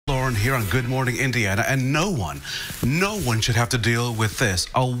Lauren here on Good Morning Indiana, and no one should have to deal with this.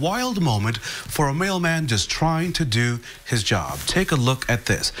 A wild moment for a mailman just trying to do his job. Take a look at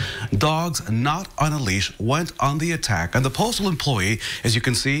this. Dogs not on a leash went on the attack, and the postal employee, as you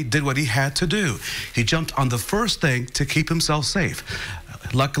can see, did what he had to do. He jumped on the first thing to keep himself safe.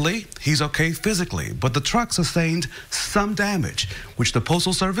 Luckily, he's okay physically, but the truck sustained some damage, which the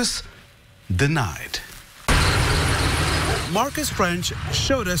Postal Service denied. Marcus French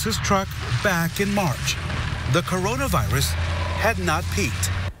showed us his truck back in March. The coronavirus had not peaked,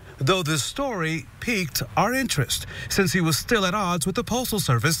 though this story piqued our interest since he was still at odds with the Postal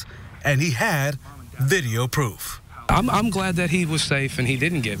Service and he had video proof. I'm glad that he was safe and he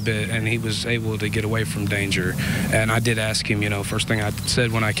didn't get bit and he was able to get away from danger. And I did ask him, first thing I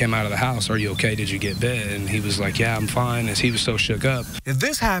said when I came out of the house, "Are you okay? Did you get bit?" And he was like, "Yeah, I'm fine," as he was so shook up.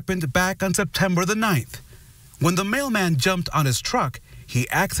 This happened back on September the 9th. When the mailman jumped on his truck, he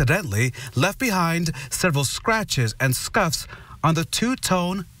accidentally left behind several scratches and scuffs on the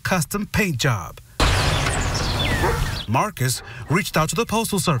two-tone custom paint job. Marcus reached out to the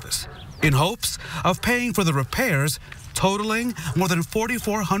Postal Service in hopes of paying for the repairs, totaling more than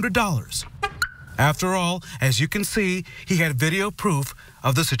 $4,400. After all, as you can see, he had video proof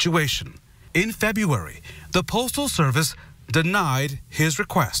of the situation. In February, the Postal Service denied his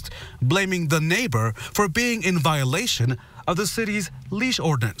request, blaming the neighbor for being in violation of the city's leash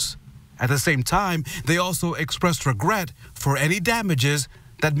ordinance. At the same time, they also expressed regret for any damages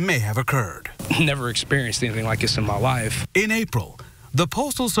that may have occurred. Never experienced anything like this in my life. In April, the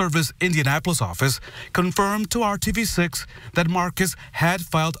Postal Service Indianapolis office confirmed to RTV6 that Marcus had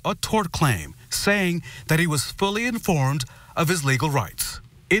filed a tort claim, saying that he was fully informed of his legal rights.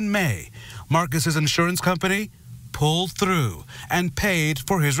 In May, Marcus's insurance company pulled through and paid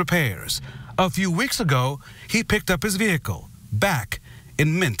for his repairs. A few weeks ago, he picked up his vehicle, back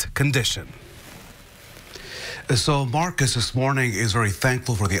in mint condition. So Marcus this morning is very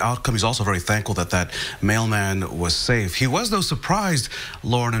thankful for the outcome. He's also very thankful that that mailman was safe. He was, though, surprised,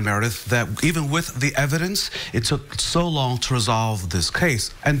 Lauren and Meredith, that even with the evidence, it took so long to resolve this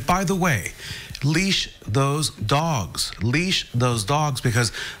case. And by the way, leash those dogs. Leash those dogs,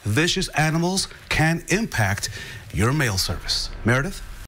 because vicious animals can impact your mail service. Meredith?